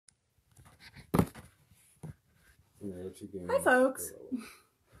Hi, folks.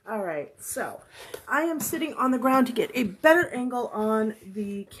 All right, so I am sitting on the ground to get a better angle on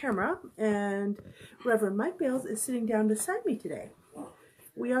the camera, and Reverend Mike Bales is sitting down beside me today.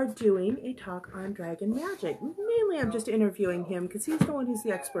 We are doing a talk on dragon magic. Mainly, I'm just interviewing him because he's the one who's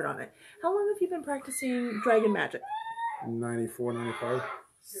the expert on it. How long have you been practicing dragon magic? 94, 95.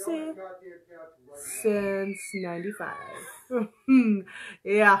 Since 95.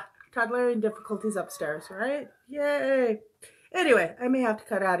 Yeah, toddler difficulties upstairs, right? Yay! Anyway, I may have to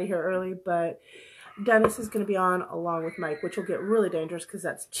cut out of here early, but Dennis is going to be on along with Mike, which will get really dangerous because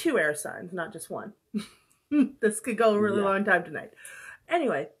that's 2 air signs, not just 1. This could go a really long time tonight.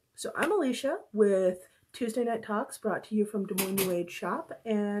 Anyway, so I'm Alicia with Tuesday Night Talks, brought to you from Des Moines New Age Shop,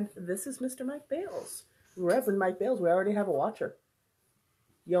 and this is Mr. Mike Bales. Reverend Mike Bales. We already have a watcher.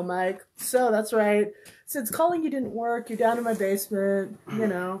 Yo, Mike. So, that's right. Since calling you didn't work, you're down in my basement, you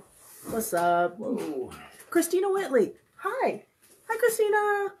know. What's up? Whoa. Christina Whitley. Hi. Hi,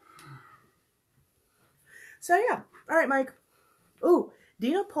 Christina. So, yeah. All right, Mike. Ooh,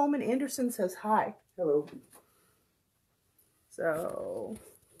 Dina Pullman Anderson says hi. Hello. So,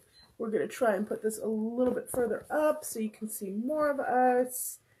 we're going to try and put this a little bit further up so you can see more of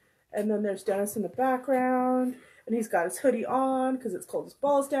us. And then there's Dennis in the background. And he's got his hoodie on because it's cold as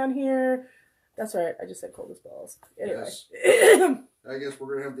balls down here. That's right. I just said cold as balls. Anyway. Yes. I guess we're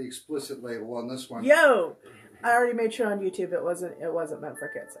going to have the explicit label on this one. Yo! I already made sure on YouTube it wasn't meant for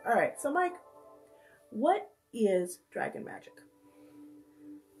kids. All right. So, Mike, what is dragon magic?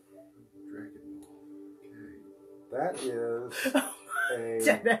 Dragon. Okay. That is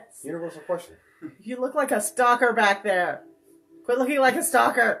a Dennis. universal question. You look like a stalker back there. Quit looking like a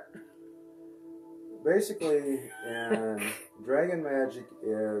stalker. Basically, dragon magic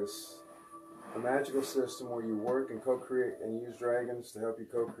is a magical system where you work and co-create and use dragons to help you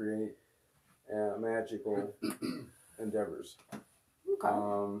co-create magical endeavors. Okay.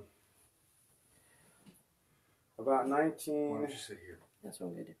 About Why don't you sit here? That's what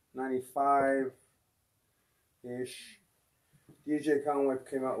I'm going to do. 1995-ish, DJ Conway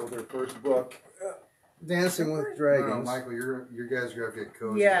came out with her first book, Dancing with No, Dragons. Michael, you guys are going to have to get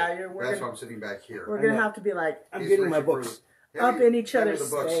cozy. Yeah, That's why I'm sitting back here. We're going to have to be like, I'm He's getting my reaching for books. the- up in each hand me other's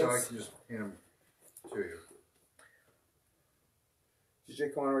the books so I space. can just hand them to you. DJ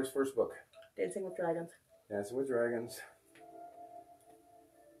Conway's first book, Dancing with Dragons. Dancing with Dragons.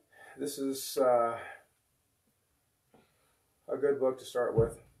 This is a good book to start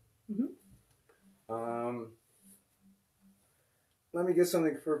with. Mm-hmm. Let me get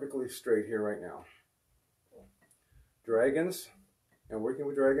something perfectly straight here right now. Dragons and working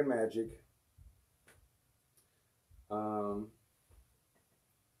with dragon magic.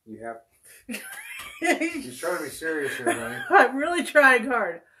 You have. He's trying to be serious here, honey. I'm really trying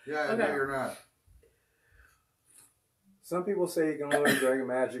hard. Yeah, I Okay. know you're not. Some people say you can learn dragon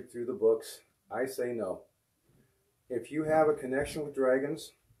magic through the books. I say no. If you have a connection with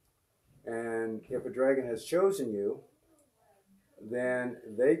dragons, and if a dragon has chosen you, then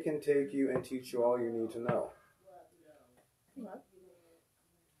they can take you and teach you all you need to know. What?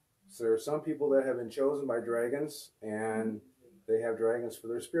 So there are some people that have been chosen by dragons, and they have dragons for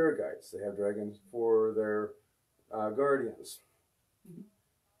their spirit guides. They have dragons for their guardians.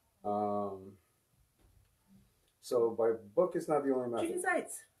 So by book is not the only method. Judy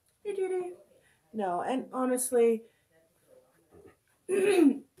Zites. Hey, Judy. No, and honestly,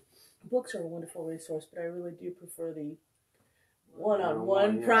 books are a wonderful resource, but I really do prefer the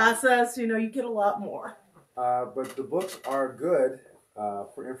one-on-one yeah. process. You know, you get a lot more. But the books are good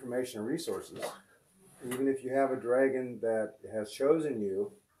for information and resources. Even if you have a dragon that has chosen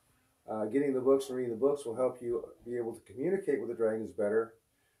you, getting the books and reading the books will help you be able to communicate with the dragons better,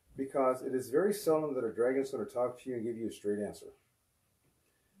 because it is very seldom that a dragon is going to talk to you and give you a straight answer.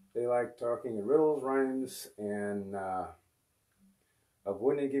 They like talking in riddles, rhymes, and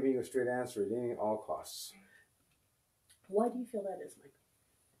avoiding giving you a straight answer at any and all costs. Why do you feel that is, Mike?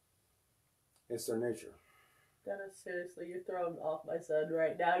 It's their nature. Dennis, seriously, you're throwing off my son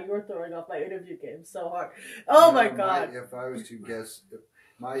right now. You're throwing off my interview game so hard. Oh, my God. If I was to guess,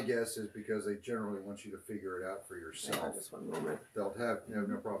 my guess is because they generally want you to figure it out for yourself. Just one moment. They'll have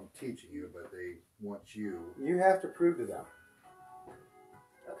no problem teaching you, but they want you. You have to prove to them.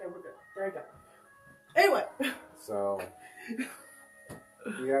 Okay, we're good. There you go. Anyway. So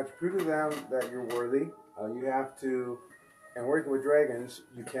you have to prove to them that you're worthy. You have to, and working with dragons,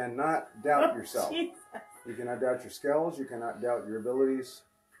 you cannot doubt yourself. Jesus. You cannot doubt your skills. You cannot doubt your abilities.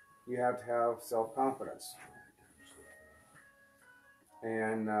 You have to have self-confidence.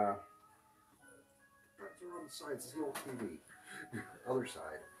 And They're on the sides. It's a little TV. Other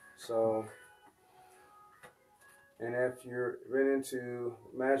side. so, And if you're been into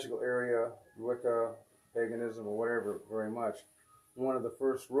magical area, Wicca, paganism, or whatever very much, one of the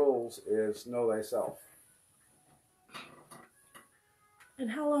first rules is know thyself.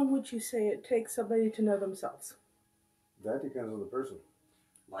 And how long would you say it takes somebody to know themselves? That depends on the person.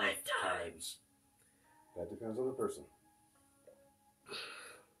 Lifetimes. That depends on the person.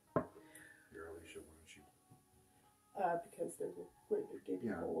 Here, Alicia, why don't you? Because there's a great big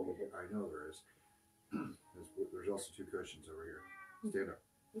gaping hole over here. I know there is. There's also 2 cushions over here. Stand up.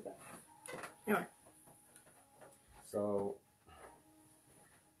 Okay. Anyway. So.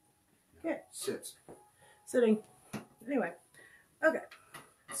 Yeah. Sit. Sitting. Anyway. Okay.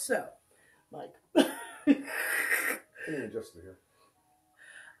 So, Mike. Can you adjust it here?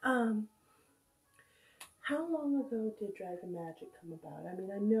 How long ago did Dragon Magic come about? I mean,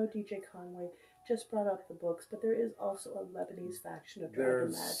 I know DJ Conway just brought up the books, but there is also a Lebanese faction of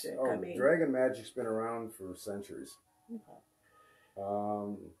Dragon Magic. Oh, I mean, Dragon Magic's been around for centuries. Okay.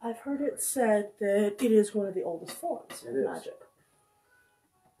 I've heard it said that it is one of the oldest forms of magic.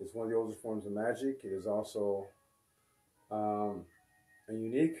 It's one of the oldest forms of magic. It is also a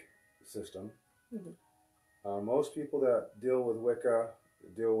unique system. Mm-hmm. Most people that deal with Wicca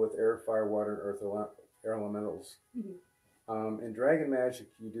deal with air, fire, water, and earth elementals. Mm-hmm. In Dragon Magic,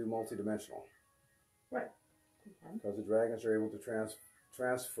 you do multidimensional. Right. Because the dragons are able to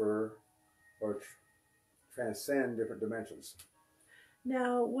transfer or transcend different dimensions.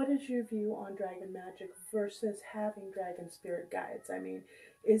 Now, what is your view on Dragon Magic versus having Dragon Spirit Guides? I mean,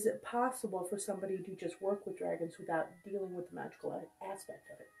 is it possible for somebody to just work with dragons without dealing with the magical aspect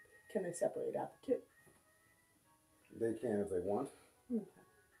of it? Can they separate out the two? They can if they want. Okay.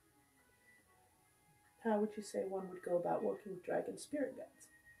 How would you say one would go about working with Dragon Spirit Guides?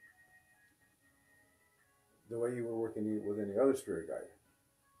 The way you were working with any other spirit guide.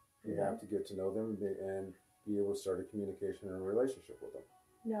 You have to get to know them and be able to start a communication and a relationship with them.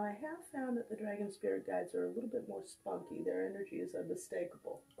 Now, I have found that the Dragon Spirit Guides are a little bit more spunky. Their energy is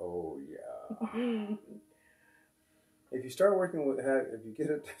unmistakable. Oh, yeah. If you start working with, if you get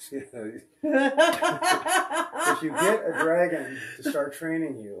it, if you get a dragon to start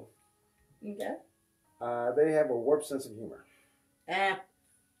training you, okay, they have a warped sense of humor.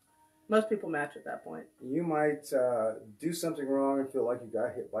 Most people match at that point. You might do something wrong and feel like you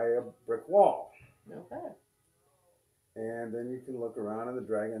got hit by a brick wall. Okay. And then you can look around and the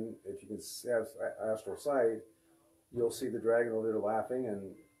dragon, if you can have astral sight, you'll see the dragon over there laughing,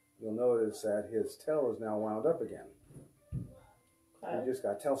 and you'll notice that his tail is now wound up again. Okay. He just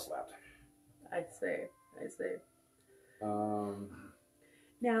got tail slapped. I see.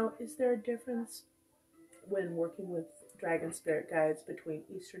 Now, is there a difference when working with Dragon Spirit Guides between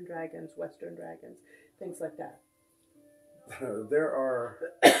Eastern dragons, Western dragons, things like that? There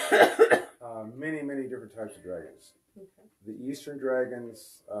are many, many different types of dragons. Okay. The Eastern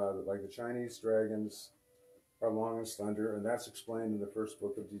dragons, like the Chinese dragons, are long and slender, and that's explained in the first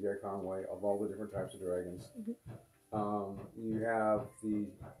book of DJ Conway of all the different types of dragons. You have the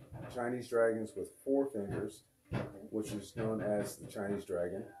Chinese dragons with 4 fingers, which is known as the Chinese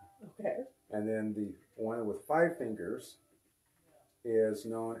dragon. Okay. And then the one with 5 fingers is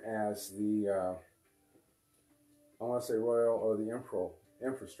known as the, I want to say royal or the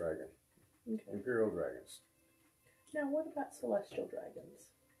empress dragon. Okay. Imperial dragons. Now, what about celestial dragons?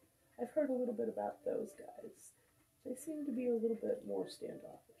 I've heard a little bit about those guys. They seem to be a little bit more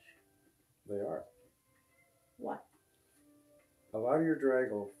standoffish. They are. Why? A lot of your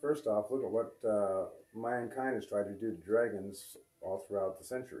well, first off, look at what mankind has tried to do to dragons all throughout the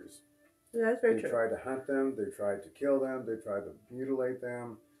centuries. Yeah, that's very They true. tried to hunt them, they tried to kill them, they tried to mutilate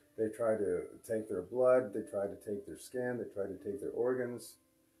them, they tried to take their blood, they tried to take their skin, they tried to take their organs.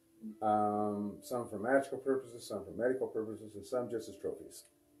 Some for magical purposes, some for medical purposes, and some just as trophies.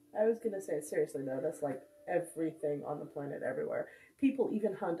 I was going to say, seriously, though, that's like everything on the planet everywhere. People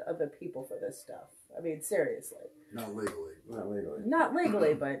even hunt other people for this stuff. I mean, seriously. Not legally. Not legally. Not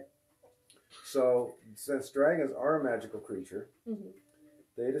legally, but... So, since dragons are a magical creature,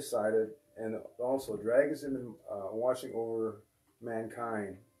 they decided, and also dragons have been watching over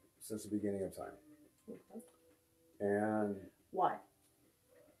mankind since the beginning of time. Okay. And Why?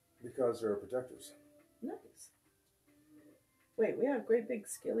 because they're protectors. Nice. Wait, we have great big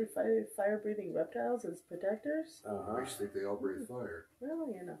skilly fire-breathing reptiles as protectors? I just think they all breathe fire.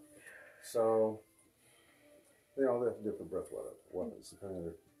 Well, you know. So, they all have different breath weapons, depending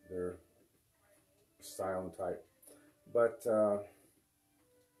on their style and type. But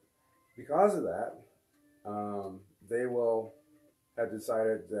because of that, they will have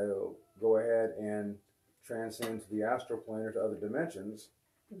decided they'll go ahead and transcend to the astral plane or to other dimensions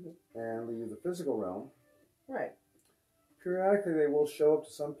and leave the physical realm. Right. Periodically, they will show up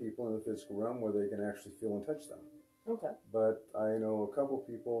to some people in the physical realm where they can actually feel and touch them. Okay. But I know a couple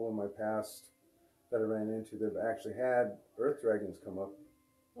people in my past that I ran into that have actually had earth dragons come up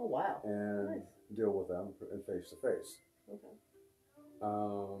Oh, wow. and Nice. deal with them in face to face. Okay.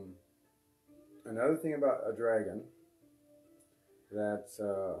 Another thing about a dragon that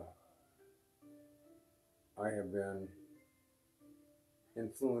I have been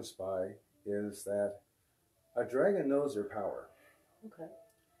influenced by is that a dragon knows their power. Okay.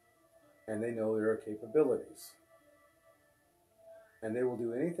 And they know their capabilities. And they will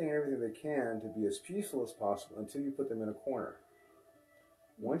do anything and everything they can to be as peaceful as possible until you put them in a corner.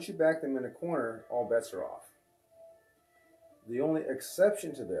 Once you back them in a corner, all bets are off. The only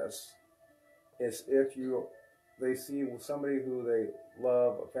exception to this is if they see somebody who they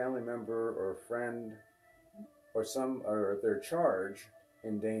love, a family member or a friend, or their charge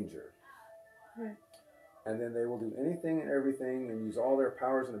in danger. Right. And then they will do anything and everything and use all their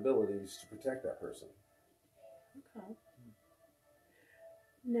powers and abilities to protect that person. Okay.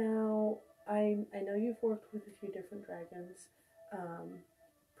 Now, I know you've worked with a few different dragons,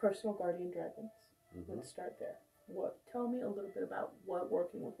 personal guardian dragons. Mm-hmm. Let's start there. Tell me a little bit about what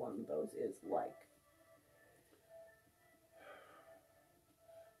working with one of those is like.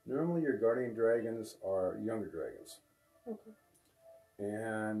 Normally, your guardian dragons are younger dragons. Okay.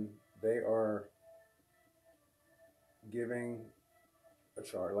 And they are giving a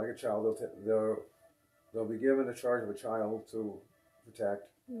charge, like a child. They'll be given the charge of a child to protect,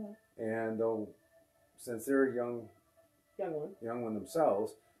 and since they're a young one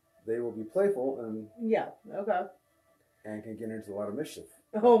themselves, they will be playful and and can get into a lot of mischief.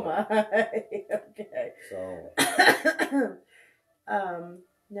 Oh my. Okay. So.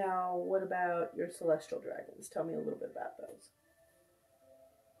 Now, what about your celestial dragons? Tell me a little bit about those.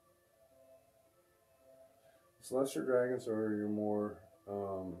 Celestial dragons are your more, I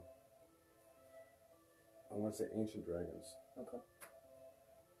want to say ancient dragons. Okay.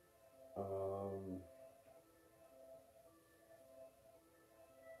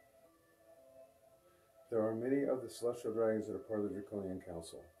 There are many of the celestial dragons that are part of the Draconian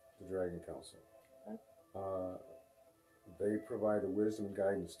Council, the Dragon Council. Okay. They provide the wisdom and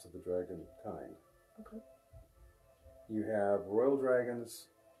guidance to the dragon kind. Okay. You have royal dragons.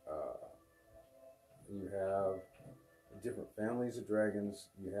 You have different families of dragons.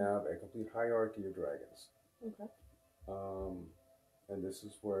 You have a complete hierarchy of dragons. Okay. And this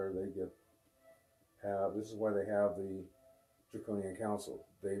is where this is why they have the Draconian Council.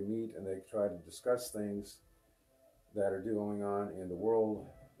 They meet and they try to discuss things that are going on in the world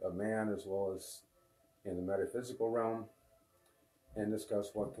of man as well as in the metaphysical realm, and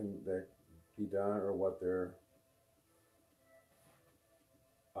discuss what can be done or what their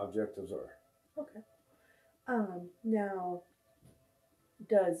objectives are. Okay. Now,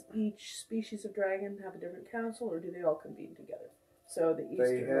 does each species of dragon have a different council, or do they all convene together? So the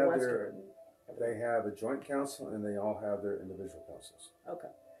eastern, the western. They have a joint council, and they all have their individual councils. Okay.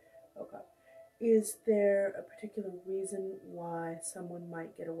 Okay. Is there a particular reason why someone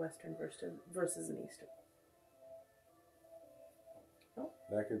might get a western versus an eastern? No?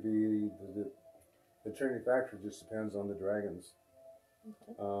 That could be the determining factor. Just depends on the dragons.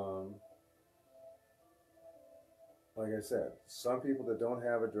 Okay. Like I said, some people that don't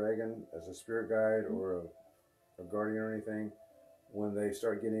have a dragon as a spirit guide or a guardian or anything, when they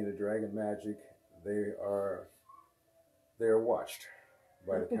start getting into dragon magic, they are watched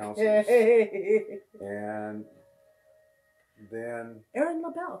by the councils. And then Aaron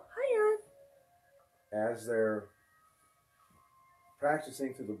LaBelle. Hi, Aaron. As they're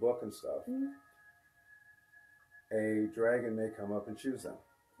practicing through the book and stuff, a dragon may come up and choose them.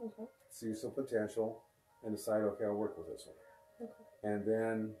 Okay. See some potential and decide, okay, I'll work with this one. Okay. And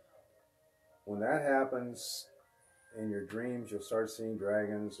then when that happens, in your dreams, you'll start seeing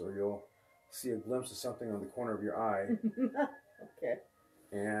dragons, or you'll see a glimpse of something on the corner of your eye. Okay.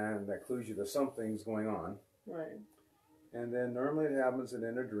 And that clues you that something's going on. Right. And then normally it happens that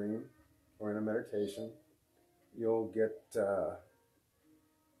in a dream or in a meditation, you'll get the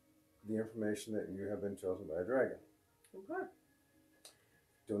information that you have been chosen by a dragon. Okay.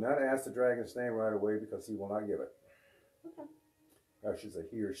 Do not ask the dragon's name right away because he will not give it. Okay. I should say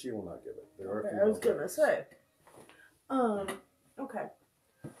he or she will not give it. There are I was going to say. Okay.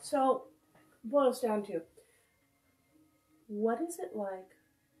 So, boils down to, what is it like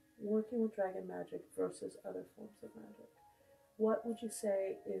working with dragon magic versus other forms of magic? What would you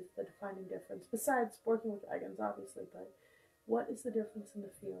say is the defining difference, besides working with dragons, obviously, but what is the difference in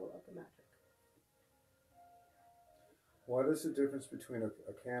the feel of the magic? What is the difference between a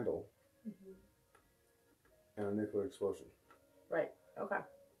candle and a nuclear explosion. Right. Okay.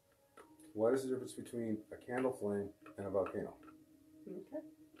 What is the difference between a candle flame and a volcano? Okay.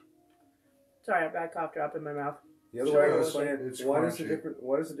 Sorry, I've got a cough drop in my mouth. The other way I Sure, was saying, it's what is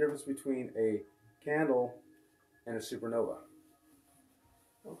crunchy. the difference between a candle and a supernova?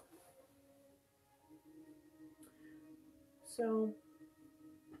 So,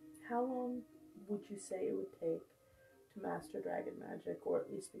 how long would you say it would take to master dragon magic, or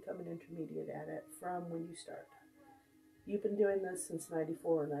at least become an intermediate at it, from when you start? You've been doing this since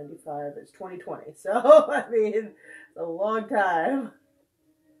 94 or 95. It's 2020. So, I mean, it's a long time.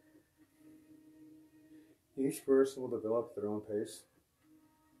 Each person will develop their own pace,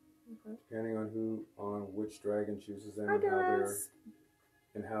 Okay. depending on which dragon chooses them Hi,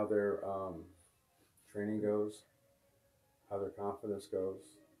 and how their training goes, how their confidence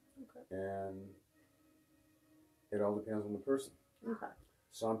goes, Okay. and it all depends on the person. Okay.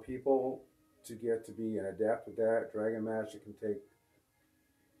 Some people, to get to be an adept at that, dragon magic can take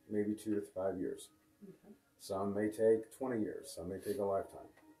maybe 2 to 5 years. Okay. Some may take 20 years. Some may take a lifetime.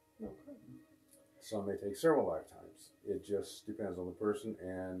 Okay. Some may take several lifetimes. It just depends on the person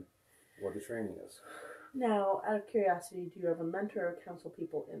and what the training is. Now, out of curiosity, do you ever mentor or counsel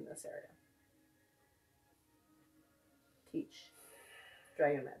people in this area? Teach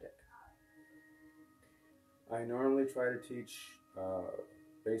dragon magic. I normally try to teach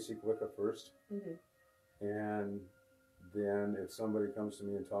basic Wicca first, Mm-hmm. and then if somebody comes to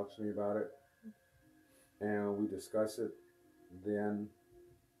me and talks to me about it, and we discuss it, then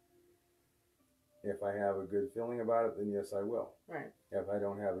if I have a good feeling about it, then yes, I will. Right. If I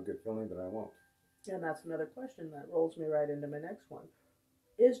don't have a good feeling, then I won't. And that's another question that rolls me right into my next one.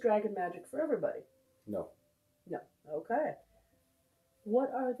 Is dragon magic for everybody? No. No. Okay.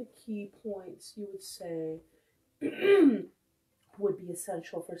 What are the key points you would say would be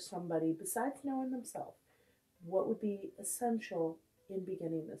essential for somebody, besides knowing themselves? What would be essential in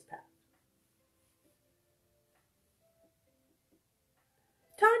beginning this path?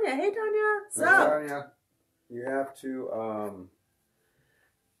 Tanya, hey Tanya, what's up? Tanya. You have to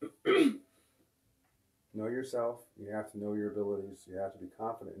know yourself. You have to know your abilities. You have to be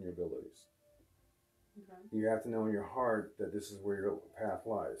confident in your abilities. Okay. You have to know in your heart that this is where your path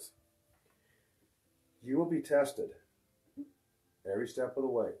lies. You will be tested every step of the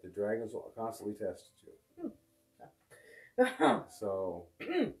way. The dragons will constantly test you. So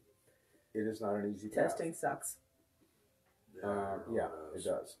it is not an easy path. Testing sucks. Yeah, it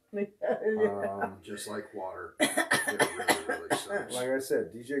does. Just like water. It really, really sucks. Like I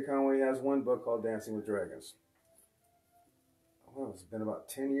said, DJ Conway has one book called Dancing with Dragons. Well, it's been about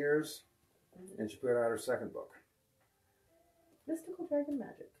 10 years, and she put out her second book. Mystical Dragon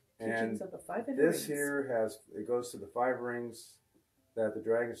Magic. And Teachings of the Five Inner this Rings. here it goes to the 5 rings that the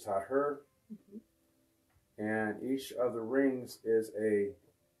dragons taught her, and each of the rings is a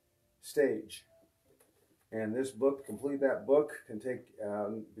stage. And this book, complete that book, can take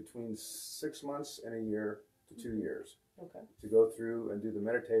between 6 months and a year to 2 years Okay. to go through and do the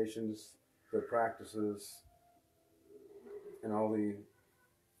meditations, the practices, and all the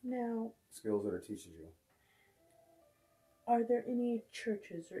Now, skills that it teaches you. are there any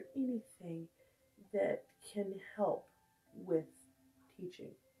churches or anything that can help with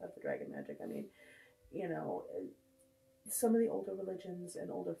teaching of the dragon magic? I mean, you know, some of the older religions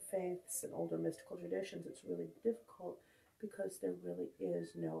and older faiths and older mystical traditions, it's really difficult because there really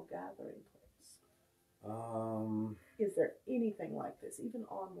is no gathering place. Is there anything like this, even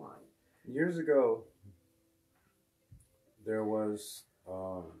online? Years ago, there was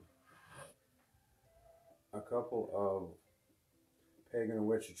a couple of pagan and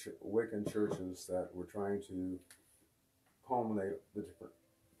Wiccan churches that were trying to culminate the different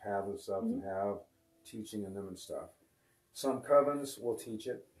paths and stuff and have teaching in them and stuff. Some covens will teach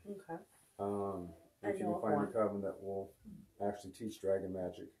it. Okay. If you can find a coven that will actually teach dragon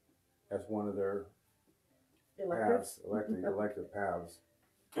magic as one of their paths, elective paths.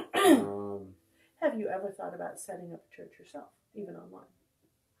 Have you ever thought about setting up a church yourself, even online?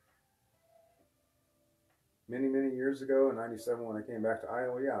 Many, many years ago, in '97, when I came back to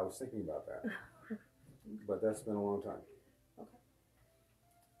Iowa, yeah, I was thinking about that. But that's been a long time. Okay.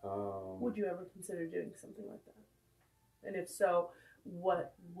 Would you ever consider doing something like that? And if so,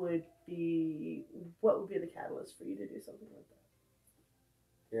 what would be the catalyst for you to do something like that?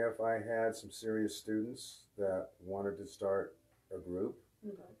 If I had some serious students that wanted to start a group,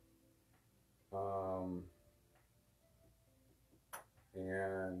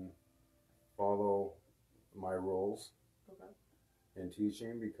 and follow my rules in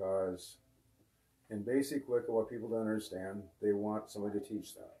teaching, because in basic Wicca, what people don't understand, they want somebody to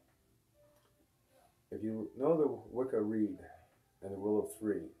teach them. if you know the Wicca reed and the rule of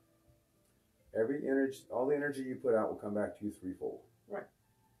three, every energy, all the energy you put out will come back to you threefold. Right.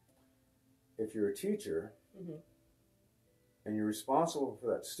 If you're a teacher Mm-hmm. and you're responsible for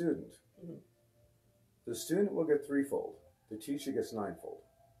that student, Mm-hmm. the student will get threefold. The teacher gets ninefold.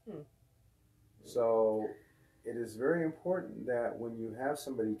 Hmm. So it is very important that when you have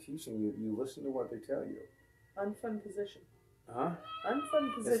somebody teaching you, you listen to what they tell you. Unfun position. Huh?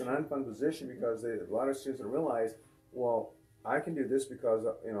 Unfun position. It's an unfun position because a lot of students don't realize, well, I can do this because,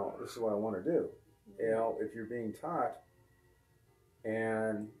 this is what I want to do. If you're being taught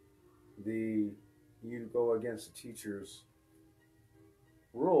and you go against the teacher's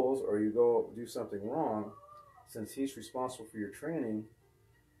rules or you go do something wrong, since he's responsible for your training,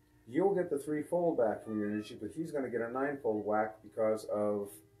 you'll get the threefold back from your energy, but he's going to get a ninefold whack because of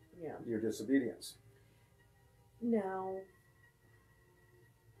your disobedience. Now,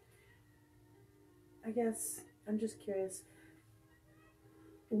 I guess I'm just curious.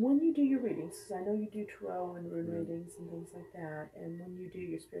 When you do your readings, because I know you do tarot and rune readings and things like that, and when you do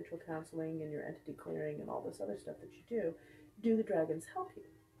your spiritual counseling and your entity clearing and all this other stuff that you do the dragons help you?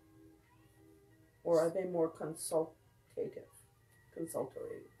 Or are they more consultative?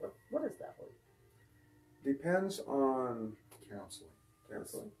 Consultory? What is that word? Depends on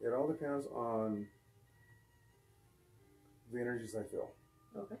Counseling. It all depends on the energies I feel.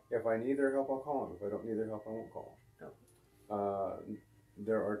 Okay. If I need their help, I'll call them. If I don't need their help, I won't call them. Okay.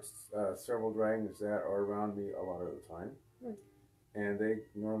 There are several dragons that are around me a lot of the time. Right. And they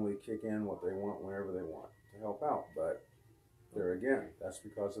normally kick in what they want whenever they want to help out. But there again, that's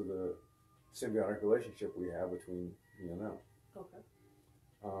because of the symbiotic relationship we have between me and them. Okay.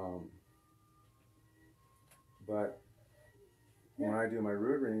 But when I do my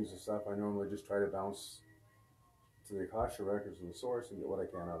root readings and stuff, I normally just try to bounce to the Akasha records and the source and get what I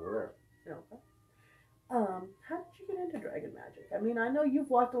can out of there. Okay. How did you get into dragon magic? I mean, I know you've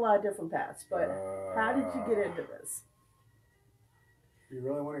walked a lot of different paths, but how did you get into this? You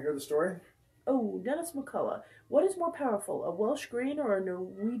really want to hear the story? Oh, Dennis McCullough. What is more powerful, a Welsh green or a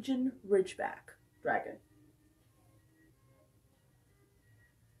Norwegian ridgeback dragon?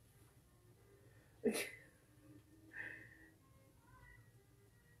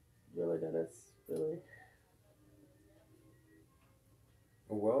 Really, Dennis? Really?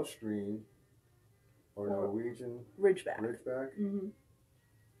 A Welsh green or Norwegian ridgeback. Ridgeback? Mm-hmm.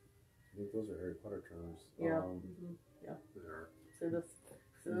 I think those are Harry Potter terms. Yeah. They are. So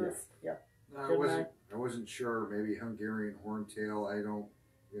this, yeah. I wasn't sure. Maybe Hungarian horntail. I don't,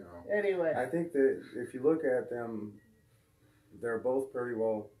 Anyway. I think that if you look at them, they're both pretty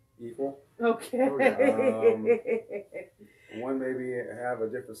well equal. Okay. One maybe have a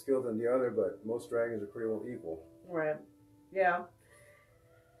different skill than the other, but most dragons are pretty well equal. Right. Yeah.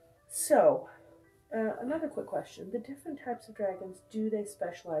 So, another quick question. The different types of dragons, do they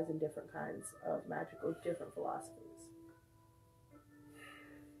specialize in different kinds of magic or different philosophies?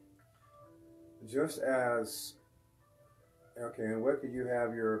 Just as, okay, in Wicca you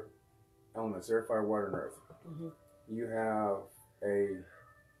have your elements, air, fire, water, and earth. Mm-hmm. You have a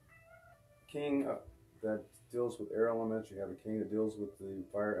king that deals with air elements, you have a king that deals with the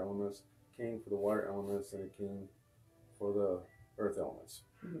fire elements, king for the water elements, and a king for the earth elements.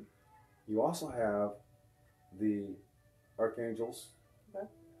 Mm-hmm. You also have the archangels, okay,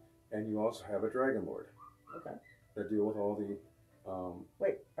 and you also have a dragon lord, okay, that deal with all the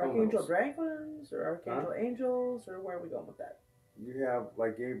wait, archangel elementals. dragons or archangel angels, or where are we going with that? You have,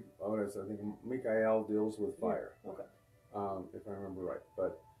 like Gabe, I think Mikael deals with fire, Okay. If I remember right.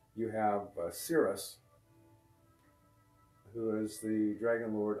 But you have Cirrus, who is the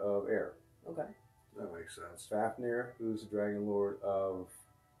dragon lord of air. Okay. That makes sense. Fafnir, who's the dragon lord of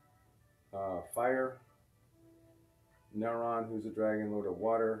fire. Neron, who's the dragon lord of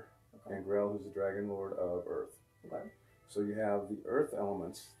water. Okay. And Grell, who's the dragon lord of earth. Okay. So you have the earth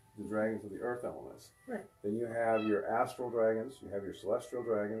elements, the dragons of the earth elements. Right. Then you have your astral dragons, you have your celestial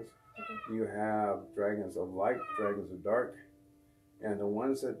dragons, Okay. you have dragons of light, dragons of dark, and the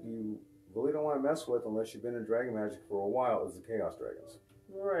ones that you really don't want to mess with unless you've been in dragon magic for a while is the chaos dragons.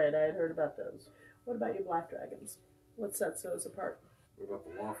 Right, I had heard about those. What about your black dragons? What sets those apart? What about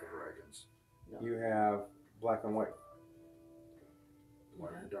the lawful dragons? No. You have black and white,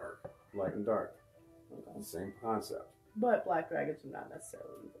 Light and dark. light and dark. Okay. Same concept. But black dragons are not necessarily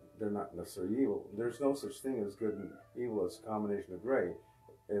evil. They're not necessarily evil. There's no such thing as good and evil as a combination of gray.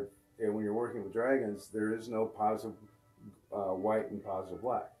 And when you're working with dragons, there is no positive white and positive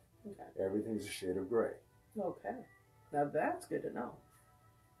black. Okay. Everything's a shade of gray. Okay. Now that's good to know.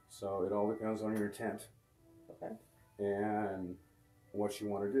 So it all depends on your intent Okay. and what you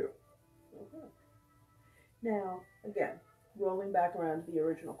want to do. Okay. Now, again, rolling back around to the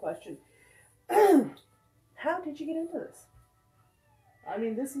original question. How did you get into this? I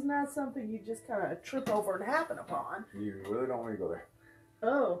mean, this is not something you just kind of trip over and happen upon. You really don't want to go there.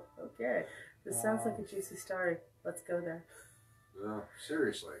 Oh, okay. This sounds like a juicy story. Let's go there. No,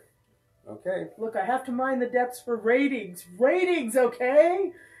 seriously. Okay. Look, I have to mind the depths for ratings. Ratings,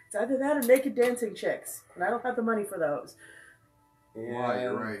 okay? It's either that or naked dancing chicks. And I don't have the money for those. And Why,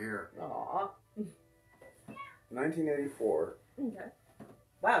 you're right here. Aw. 1984. Okay.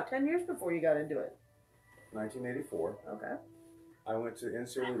 Wow, 10 years before you got into it. 1984. Okay. I went to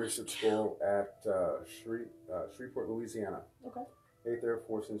NCO Leadership School at Shreveport, Louisiana. Okay. 8th Air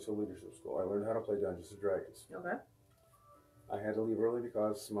Force NCO Leadership School. I learned how to play Dungeons and Dragons. Okay. I had to leave early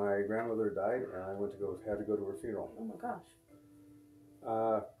because my grandmother died, and I had to go to her funeral. Oh my gosh.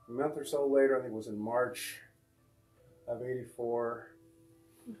 A month or so later, I think it was in March of '84.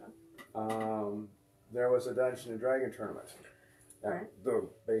 Okay. There was a Dungeons and Dragon tournament at Right. the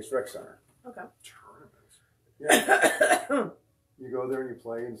base rec center. Okay. Tournaments. Yeah. You go there and you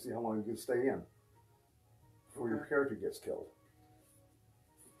play and see how long you can stay in before your character gets killed.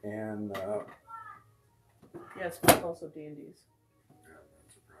 And Yes, but also D&Ds. Yeah, I'm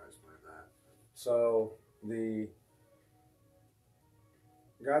surprised by that. so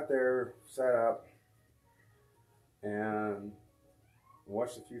got there, sat up, and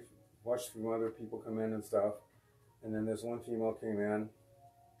watched a few other people come in and stuff. And then this one female came in,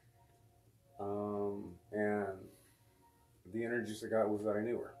 and the energies I got was that I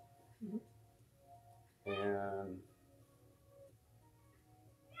knew her. And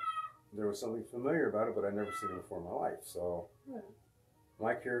there was something familiar about it, but I'd never seen it before in my life. So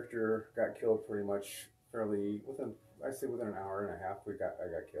my character got killed pretty much within an hour and a half. I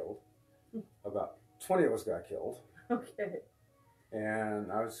got killed. About 20 of us got killed. Okay.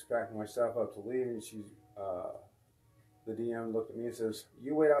 And I was packing myself up to leave, and the DM looked at me and says,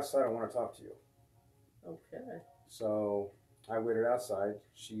 "You wait outside, I want to talk to you." Okay. So I waited outside.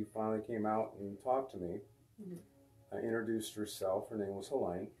 She finally came out and talked to me. Introduced herself. Her name was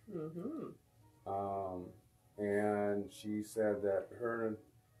Helene. And she said that her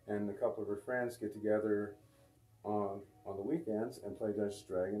and a couple of her friends get together on the weekends and play Dungeons &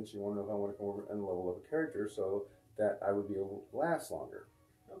 Dragons. She wanted to know if I want to come over and level up a character so that I would be able to last longer.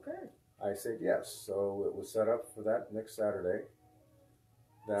 Okay. I said yes. So it was set up for that next Saturday.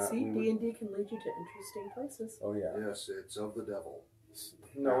 See, D&D can lead you to interesting places. Oh, yeah. Yes, it's of the devil.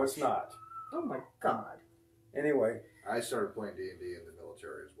 No, it's not. Oh my God. Anyway. I started playing D&D in the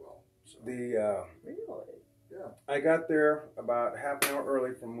military as well. So. Really? Yeah. I got there about half an hour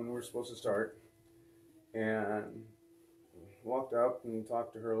early from when we were supposed to start, and walked up and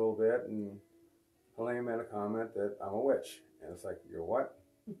talked to her a little bit, and Helene made a comment that I'm a witch. And it's like, "You're what?"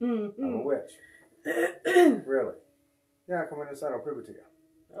 "I'm a witch." "Really?" "Yeah, come inside, I'll prove it to you."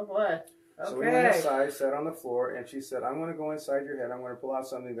 Oh boy. Okay. So we went inside, sat on the floor, and she said, "I'm going to go inside your head. I'm going to pull out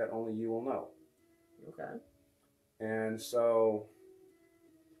something that only you will know." Okay. And so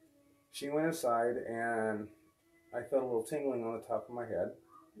she went inside, and I felt a little tingling on the top of my head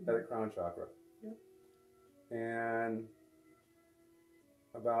at the crown chakra. Yep. And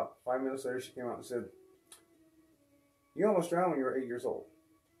about 5 minutes later, she came out and said, "You almost drowned when you were 8 years old."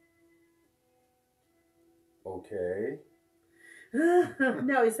 Okay.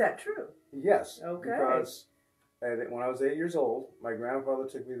 Now, is that true? Yes. Okay. Because when I was 8 years old, my grandfather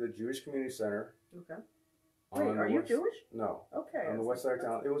took me to the Jewish Community Center. Okay. Wait, are you Jewish? No. Okay. On the west side of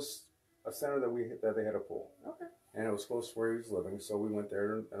town. It was a center that they had a pool. Okay. And it was close to where he was living, so we went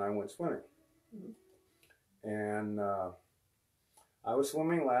there, and I went swimming. And I was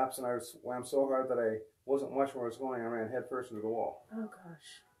swimming laps, and I swam so hard that I wasn't watching where I was going. I ran head first into the wall. Oh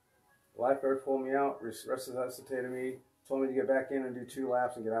gosh. The lifeguard pulled me out, resuscitated me, told me to get back in and do 2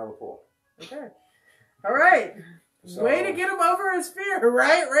 laps and get out of the pool. Okay. All right. So, way to get him over his fear,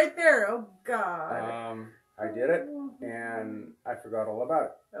 right? Right there. Oh God. I did it, and I forgot all about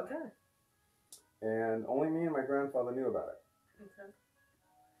it. Okay. And only me and my grandfather knew about it. Okay.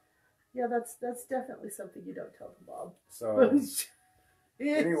 Yeah, that's definitely something you don't tell to Bob. So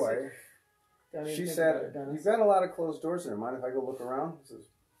anyway, she said, "You've got a lot of closed doors in there. Mind if I go look around?" I says,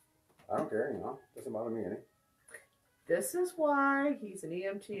 "I don't care, doesn't bother me any." This is why he's an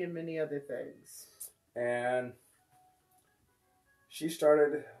EMT and many other things. And she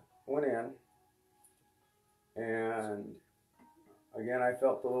went in, and again I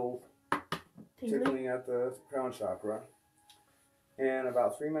felt the little tickling at the crown chakra. And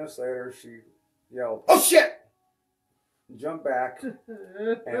about 3 minutes later, she yelled, "Oh shit!" Jumped back and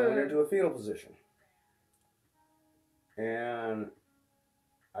went into a fetal position. And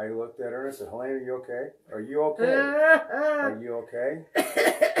I looked at her and I said, Helene, are you okay? Are you okay? Are you okay?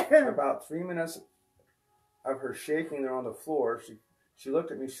 About 3 minutes of her shaking there on the floor, she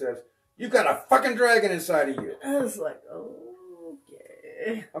looked at me and says, you got a fucking dragon inside of you. I was like,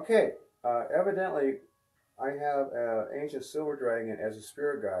 okay. Okay, evidently, I have an ancient silver dragon as a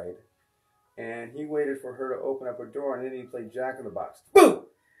spirit guide, and he waited for her to open up a door, and then he played Jack in the Box. Boom!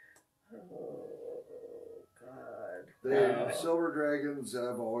 Oh, God. The silver dragons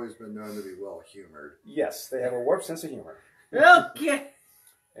have always been known to be well humored. Yes, they have a warped sense of humor. Okay.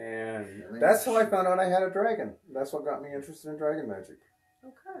 And that's how I found out I had a dragon. That's what got me interested in dragon magic.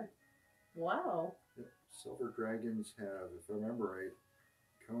 Okay. Wow. Silver dragons have, if I remember right,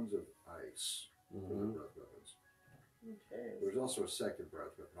 cones of ice for their breath weapons. Okay. There's also a second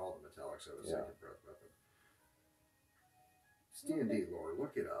breath weapon. All the metallics have a second breath weapon. It's D&D lore.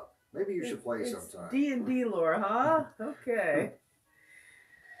 Look it up. Maybe you should play sometime. D&D lore, huh? Okay.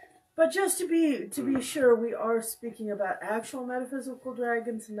 But just to be sure, we are speaking about actual metaphysical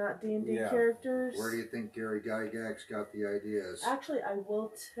dragons, not D&D characters. Where do you think Gary Gygax got the ideas? Actually, I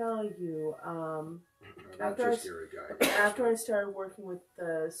will tell you. Not just Gary Gygax. After I started working with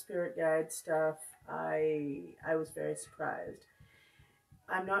the spirit guide stuff, I was very surprised.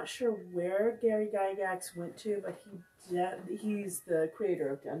 I'm not sure where Gary Gygax went to, but he's the creator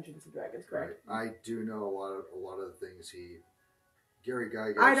of Dungeons and Dragons, correct? Right. I do know a lot of the things Gary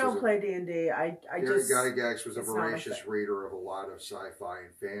Gygax. I don't play D&D. Gary Gygax was a voracious reader of a lot of sci-fi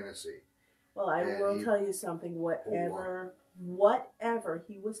and fantasy. Well, I will tell you something. Whatever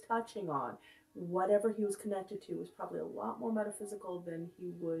he was touching on, whatever he was connected to, was probably a lot more metaphysical than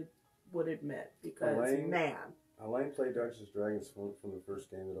he would admit. Because Elaine played Dungeons and Dragons from the first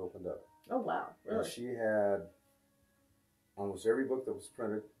game that opened up. Oh wow! Really? And she had almost every book that was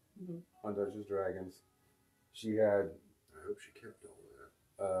printed on Dungeons and Dragons. She had. I hope she kept all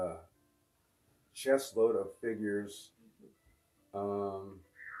of that. Chest load of figures,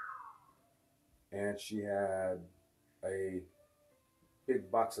 and she had a big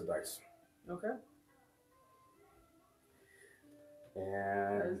box of dice. Okay.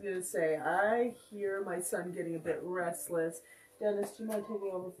 And I was gonna say, I hear my son getting a bit restless. Dennis, do you mind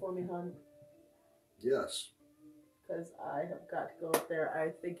taking over for me, hon? Yes. Because I have got to go up there.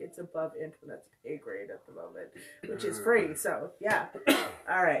 I think it's above Internet's pay grade at the moment, which is free. So, yeah.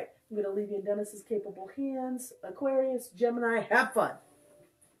 All right. I'm going to leave you in Dennis's capable hands. Aquarius, Gemini, have fun.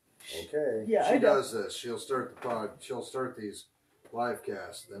 Okay. Yeah, she does this. She'll start the pod. She'll start these live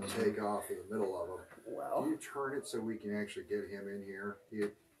casts, then take off in the middle of them. Well, can you turn it so we can actually get him in here?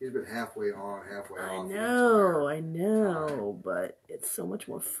 He's been halfway on, halfway off. I know, but it's so much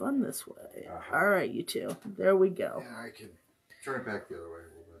more fun this way. All right, you two. There we go. Yeah, I can turn it back the other way a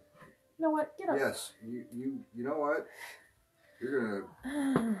little bit. You know what? Get up. Yes, you know what? You're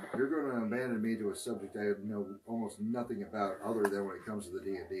gonna abandon me to a subject I know almost nothing about, other than when it comes to the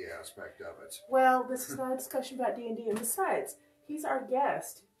D&D aspect of it. Well, this is not a discussion about D&D, and besides, he's our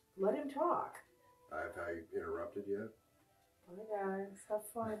guest. Let him talk. Have I interrupted yet? Bye, guys. Have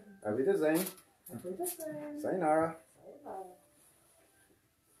fun. Auf Wiedersehen. Auf Wiedersehen. Sayonara. Sayonara.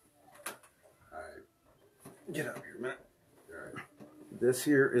 Get up here a minute. All right. This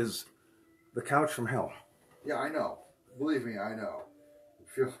here is the couch from hell. Yeah, I know. Believe me, I know.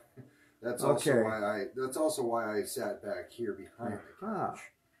 That's also why I sat back here behind the couch.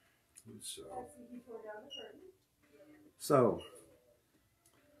 So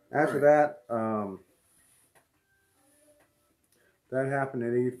after that, that happened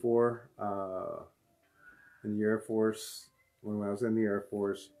in '84 in the Air Force. When I was in the Air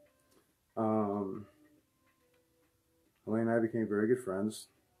Force, Elaine and I became very good friends,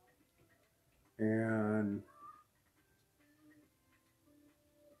 and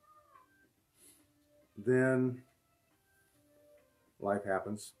then life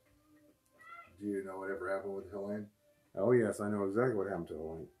happens. Do you know whatever happened with Helene? Oh yes, I know exactly what happened to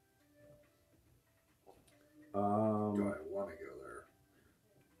Helene. Do I want to go there?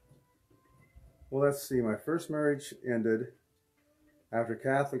 Well, let's see. My first marriage ended after a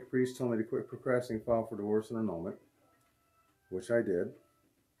Catholic priest told me to quit procrastinating, file for divorce and annulment, which I did.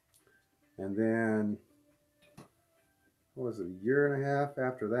 And then, what was it, a year and a half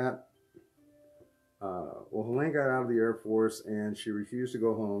after that? Well, Helene got out of the Air Force and she refused to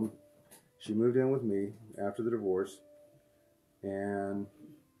go home. She moved in with me after the divorce. And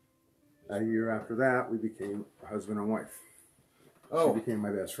a year after that, we became husband and wife. Oh. She became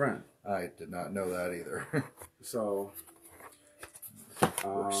my best friend. I did not know that either. So, it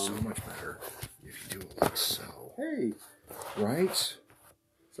works so much better if you do it like so. Hey. Right?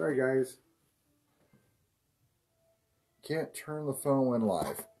 Sorry, guys. Can't turn the phone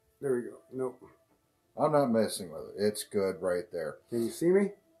live. There we go. Nope. I'm not messing with it. It's good right there. Can you see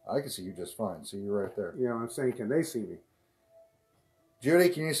me? I can see you just fine. See you right there. Yeah, I'm saying, can they see me? Judy,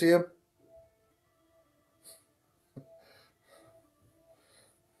 can you see him?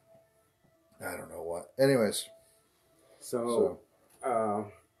 I don't know what. Anyways. So,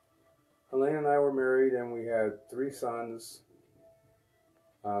 Helene and I were married, and we had 3 sons.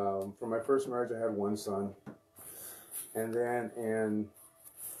 From my first marriage, I had 1 son. And then in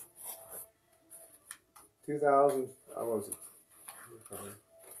 2000, what was it?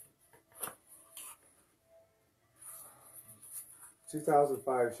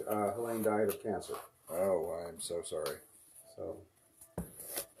 2005, Helene died of cancer. Oh, I'm so sorry. So,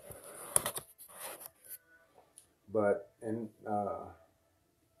 but in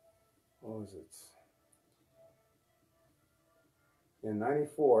what was it? In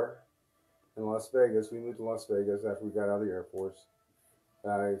 '94, in Las Vegas, we moved to Las Vegas after we got out of the Air Force.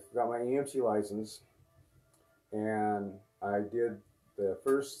 I got my EMT license, and I did the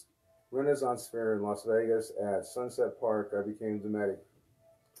first Renaissance Fair in Las Vegas at Sunset Park. I became the medic.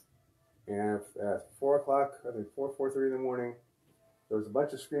 And at 4 o'clock, I think 4:30 in the morning, there was a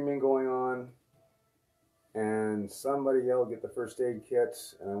bunch of screaming going on, and somebody yelled, "Get the first aid kit,"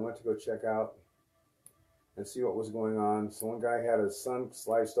 and I went to go check out and see what was going on. So one guy had his son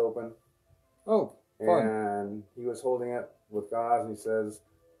sliced open. Oh, fun. And he was holding it with gauze, and he says,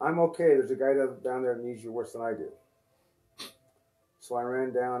 "I'm okay. There's a guy down there that needs you worse than I do." So I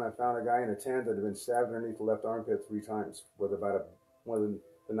ran down. I found a guy in a tent that had been stabbed underneath the left armpit 3 times with about one of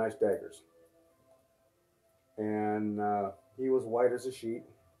the nice daggers. And he was white as a sheet.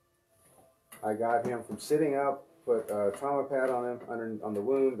 I got him from sitting up, put a trauma pad on him on the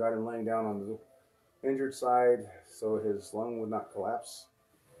wound, got him laying down on the injured side so his lung would not collapse.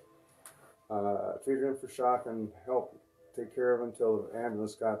 Treated him for shock and helped take care of him until the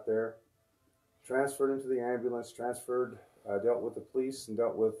ambulance got there. Transferred him to the ambulance, dealt with the police and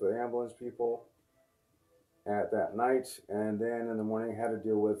dealt with the ambulance people at that night, and then in the morning had to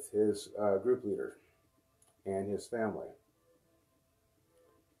deal with his group leader and his family.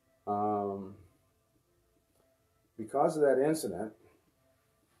 Because of that incident,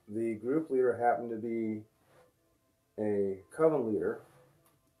 the group leader happened to be a coven leader,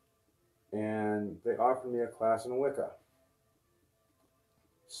 and they offered me a class in Wicca.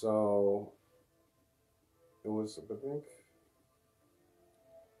 So it was, I think,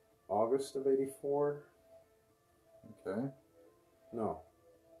 August of '84. Okay. No.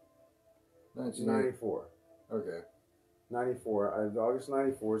 1994. 94. Okay. 94. August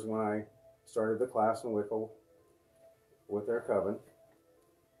 94 is when I started the class in Wicca with their coven.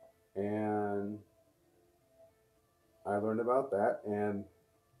 And I learned about that, and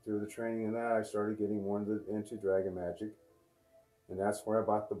through the training in that, I started getting more into dragon magic. And that's where I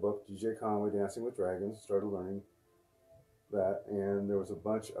bought the book, DJ Conway, Dancing with Dragons, started learning that. And there was a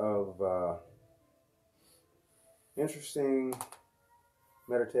bunch of interesting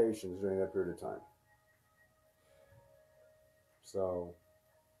meditations during that period of time. So,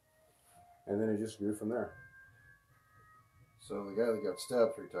 and then it just grew from there. So the guy that got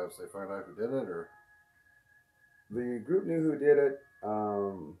stabbed 3 times, they find out who did it, or? The group knew who did it. I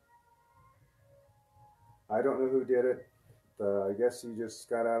don't know who did it. I guess he just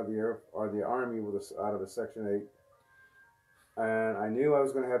got out of the army out of a Section 8. And I knew I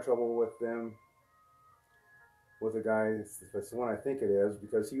was going to have trouble with them, with the guy, that's the one I think it is,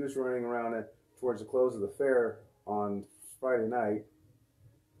 because he was running around towards the close of the fair on Friday night,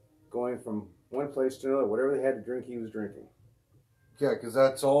 going from one place to another. Whatever they had to drink, he was drinking. Yeah, because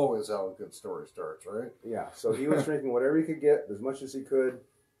that's always how a good story starts, right? Yeah, so he was drinking whatever he could get, as much as he could,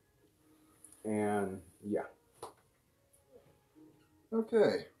 and yeah.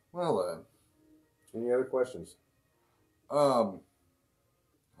 Okay, well then. Any other questions? I'll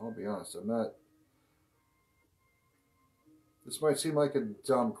be honest, I'm not. This might seem like a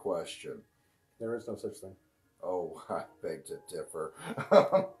dumb question. There is no such thing. Oh, I beg to differ.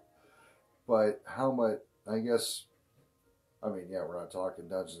 But how much, I guess, I mean, yeah, we're not talking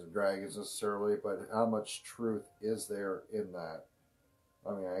Dungeons and Dragons necessarily, but how much truth is there in that?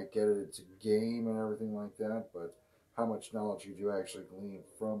 I mean, I get it, it's a game and everything like that, but how much knowledge did you actually glean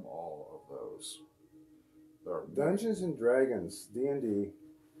from all of those? Dungeons and Dragons, D&D,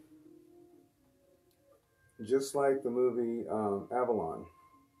 just like the movie Avalon,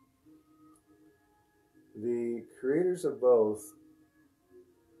 the creators of both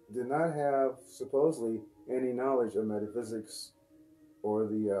did not have, supposedly, any knowledge of metaphysics or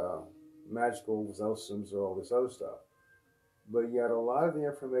the magical systems or all this other stuff. But yet a lot of the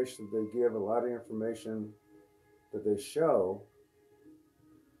information that they give, a lot of the information that they show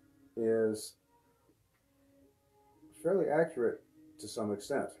is fairly accurate to some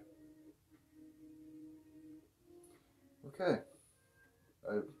extent. Okay.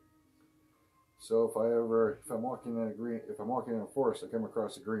 So if I'm walking in a forest, I come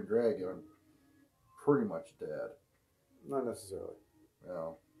across a green dragon, I'm pretty much dead. Not necessarily.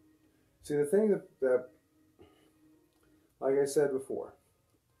 No. See, the thing that, like I said before,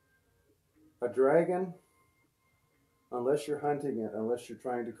 a dragon, unless you're hunting it, unless you're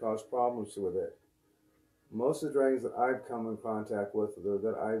trying to cause problems with it, most of the dragons that I've come in contact with, or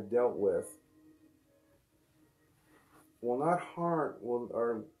that I've dealt with, will not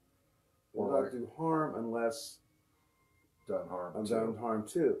do harm unless Done harm done harm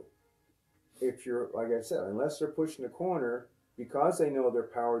too. If you're, like I said, unless they're pushing a corner, because they know their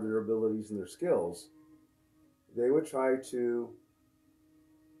power, their abilities, and their skills, they would try to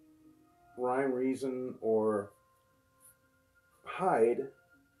rhyme, reason, or hide.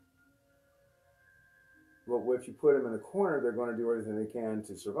 But if you put them in a corner, they're going to do everything they can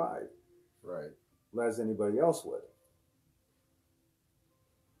to survive. Right. As anybody else would.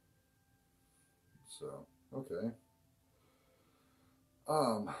 So, okay.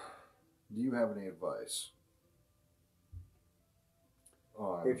 Do you have any advice?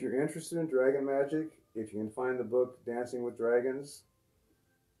 If you're interested in dragon magic, if you can find the book Dancing with Dragons,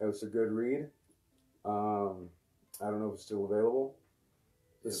 it's a good read. I don't know if it's still available.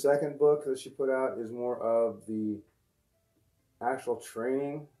 The second book that she put out is more of the actual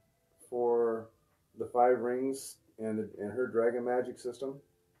training for the 5 rings and her dragon magic system.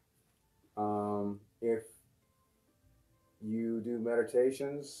 If you do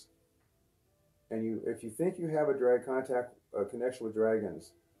meditations and if you think you have a connection with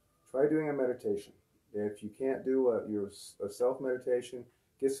dragons, try doing a meditation. If you can't do a self meditation,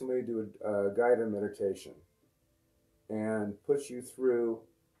 get somebody to do a guided meditation and put you through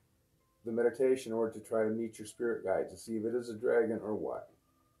the meditation in order to try to meet your spirit guide to see if it is a dragon or what.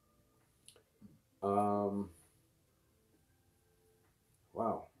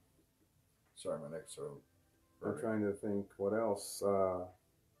 Wow. Sorry, my neck's so I'm trying to think what else.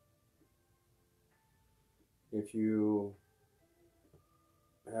 If you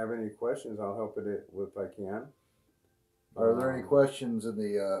have any questions, I'll help it if I can. Are there any questions in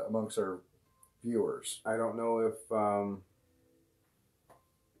the amongst our viewers? I don't know if I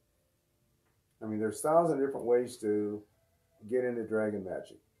mean, there's 1,000 different ways to get into dragon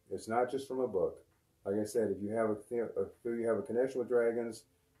magic. It's not just from a book. Like I said, if you have a connection with dragons,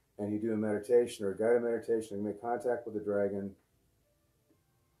 and you do a meditation or a guided meditation, and make contact with the dragon,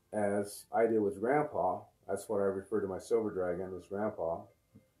 as I did with Grandpa. That's what I refer to my silver dragon as, Grandpa.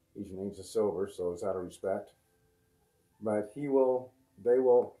 He's named as silver, so it's out of respect. But they will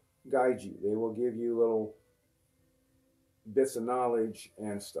guide you. They will give you little bits of knowledge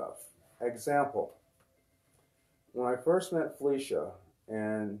and stuff. Example, when I first met Felicia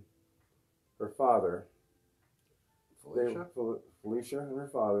and her father, Felicia and her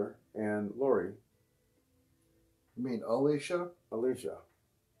father, and Lori. You mean Alicia? Alicia.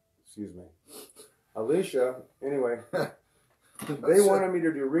 Excuse me. Alicia, anyway, they wanted me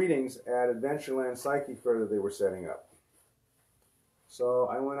to do readings at Adventureland Psychic Fair that they were setting up. So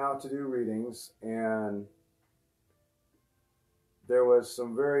I went out to do readings, and there was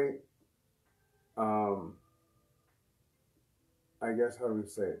some very, I guess, how do we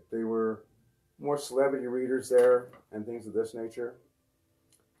say it? They were more celebrity readers there and things of this nature.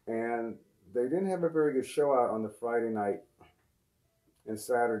 And they didn't have a very good show out on the Friday night and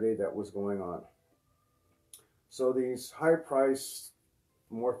Saturday that was going on. So these high-priced,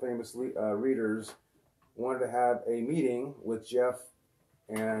 more famous readers wanted to have a meeting with Jeff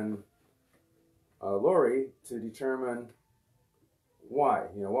and Lori to determine why.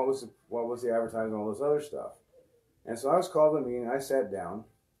 You know, what was the advertising, all this other stuff. And so I was called to a meeting. I sat down,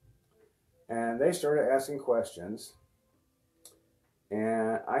 and they started asking questions,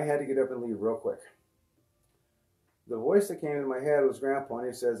 and I had to get up and leave real quick. The voice that came into my head was Grandpa, and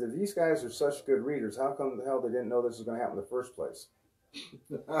he says, if these guys are such good readers, how come the hell they didn't know this was going to happen in the first place?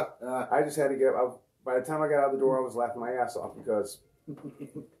 I just had to get up. By the time I got out the door, I was laughing my ass off, because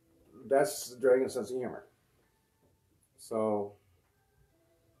that's the dragon's sense of humor. So,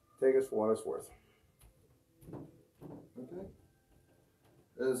 take us for what it's worth. Okay.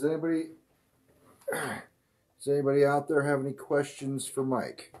 Does anybody out there have any questions for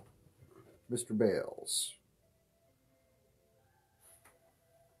Mike? Mr. Bales?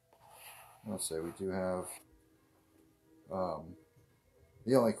 Let's say we do have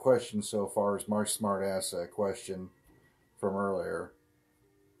the only question so far is Mark Smart asked a question from earlier.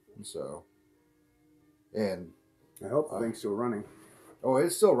 So, and I hope the thing's still running. Oh,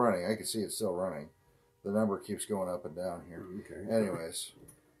 it's still running. I can see it's still running. The number keeps going up and down here. Okay. Anyways.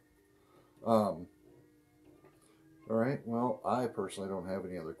 All right. Well, I personally don't have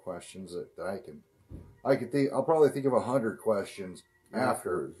any other questions that I can think. I'll probably think of 100 questions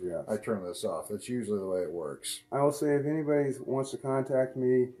after yes. I turn this off. That's usually the way it works. I will say if anybody wants to contact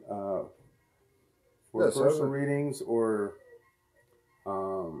me for personal readings or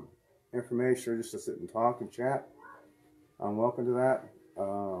information, or just to sit and talk and chat, I'm welcome to that.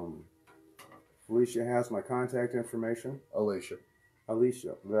 Felicia has my contact information. Alicia.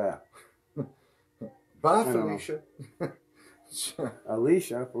 Yeah. Bye, Felicia.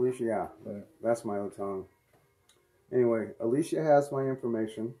 Felicia, yeah. That's my old tongue. Anyway, Alicia has my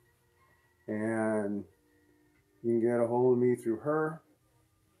information, and you can get a hold of me through her.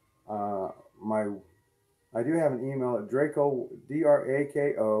 I do have an email at Draco,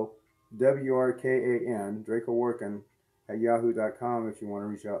 DRAKOWRKAN, Drakowarken at yahoo.com if you want to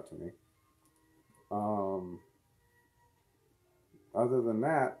reach out to me. Other than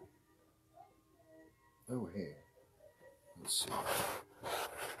that, oh hey, let's see.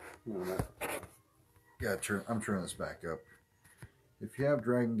 I'm turning this back up. If you have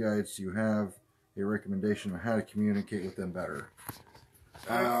dragon guides, do you have a recommendation on how to communicate with them better?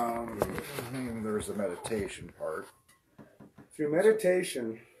 There's the meditation part. Through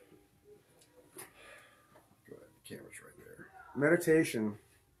meditation, go ahead, the camera's right there. Meditation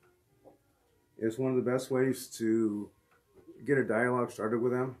is one of the best ways to get a dialogue started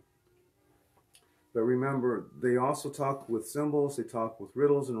with them. But remember, they also talk with symbols, they talk with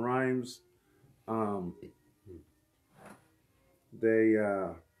riddles and rhymes. They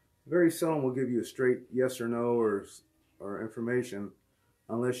very seldom will give you a straight yes or no or information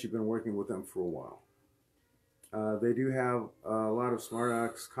unless you've been working with them for a while. They do have a lot of smart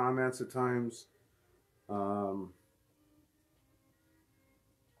ass comments at times.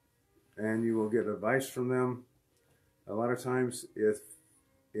 And you will get advice from them. A lot of times if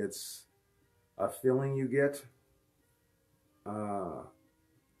it's a feeling you get,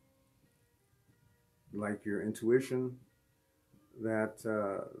 like your intuition, that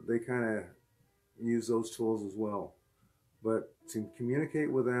they kind of use those tools as well. But to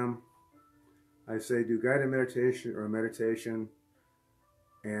communicate with them, I say do guided meditation or meditation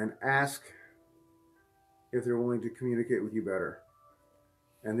and ask if they're willing to communicate with you better.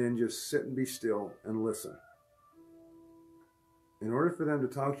 And then just sit and be still and listen. In order for them to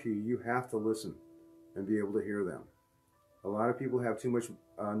talk to you, you have to listen and be able to hear them. A lot of people have too much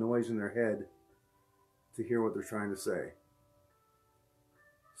noise in their head to hear what they're trying to say.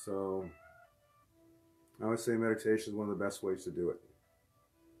 So I would say meditation is one of the best ways to do it.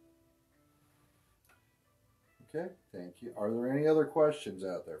 Okay, thank you. Are there any other questions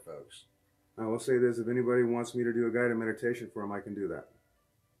out there, folks? I will say this, if anybody wants me to do a guided meditation for them, I can do that.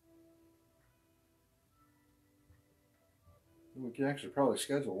 We can actually probably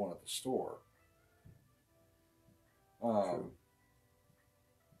schedule one at the store.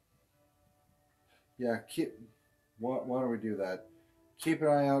 Yeah, why don't we do that? Keep an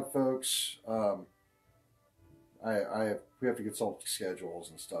eye out, folks. We have to consult schedules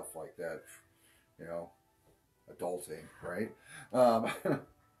and stuff like that. You know, adulting, right?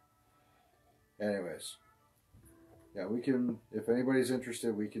 Anyways, yeah, we can. If anybody's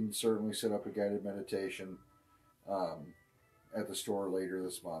interested, we can certainly set up a guided meditation at the store later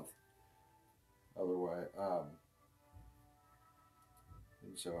this month. Otherwise,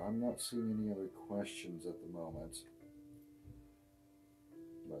 and so I'm not seeing any other questions at the moment.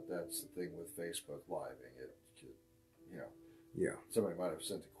 But that's the thing with Facebook Living. You know, yeah, somebody might have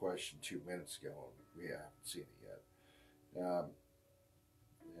sent a question 2 minutes ago and we haven't seen it yet.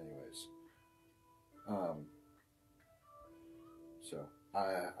 Anyways, so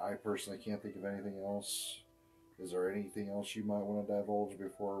I personally can't think of anything else. Is there anything else you might want to divulge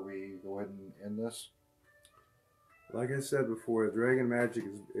before we go ahead and end this? Like I said before, dragon magic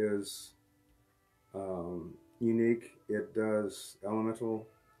is unique. It does elemental,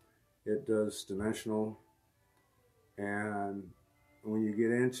 it does dimensional, and when you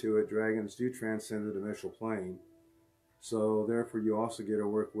get into it, dragons do transcend the dimensional plane. So therefore, you also get to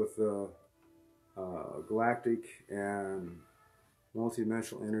work with the galactic and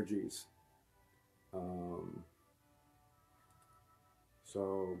multidimensional energies.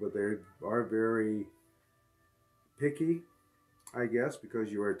 But they are very picky, I guess,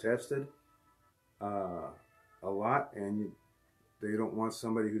 because you are tested a lot, and they don't want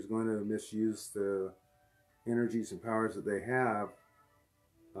somebody who's going to misuse the energies and powers that they have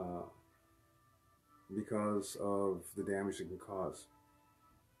because of the damage it can cause.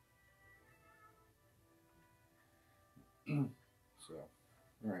 So,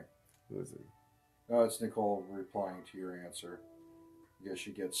 all right. Who is it? Oh, it's Nicole replying to your answer. I guess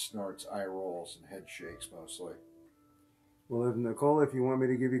she gets snorts, eye rolls, and head shakes mostly. Well, if Nicole, if you want me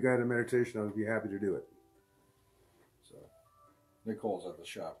to give you guided meditation, I would be happy to do it. So, Nicole's at the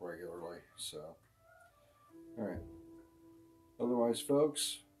shop regularly. So, all right. Otherwise,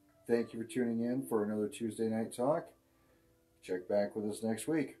 folks, thank you for tuning in for another Tuesday Night Talk. Check back with us next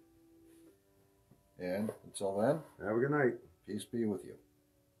week. And until then, Have a good night. peace be with you.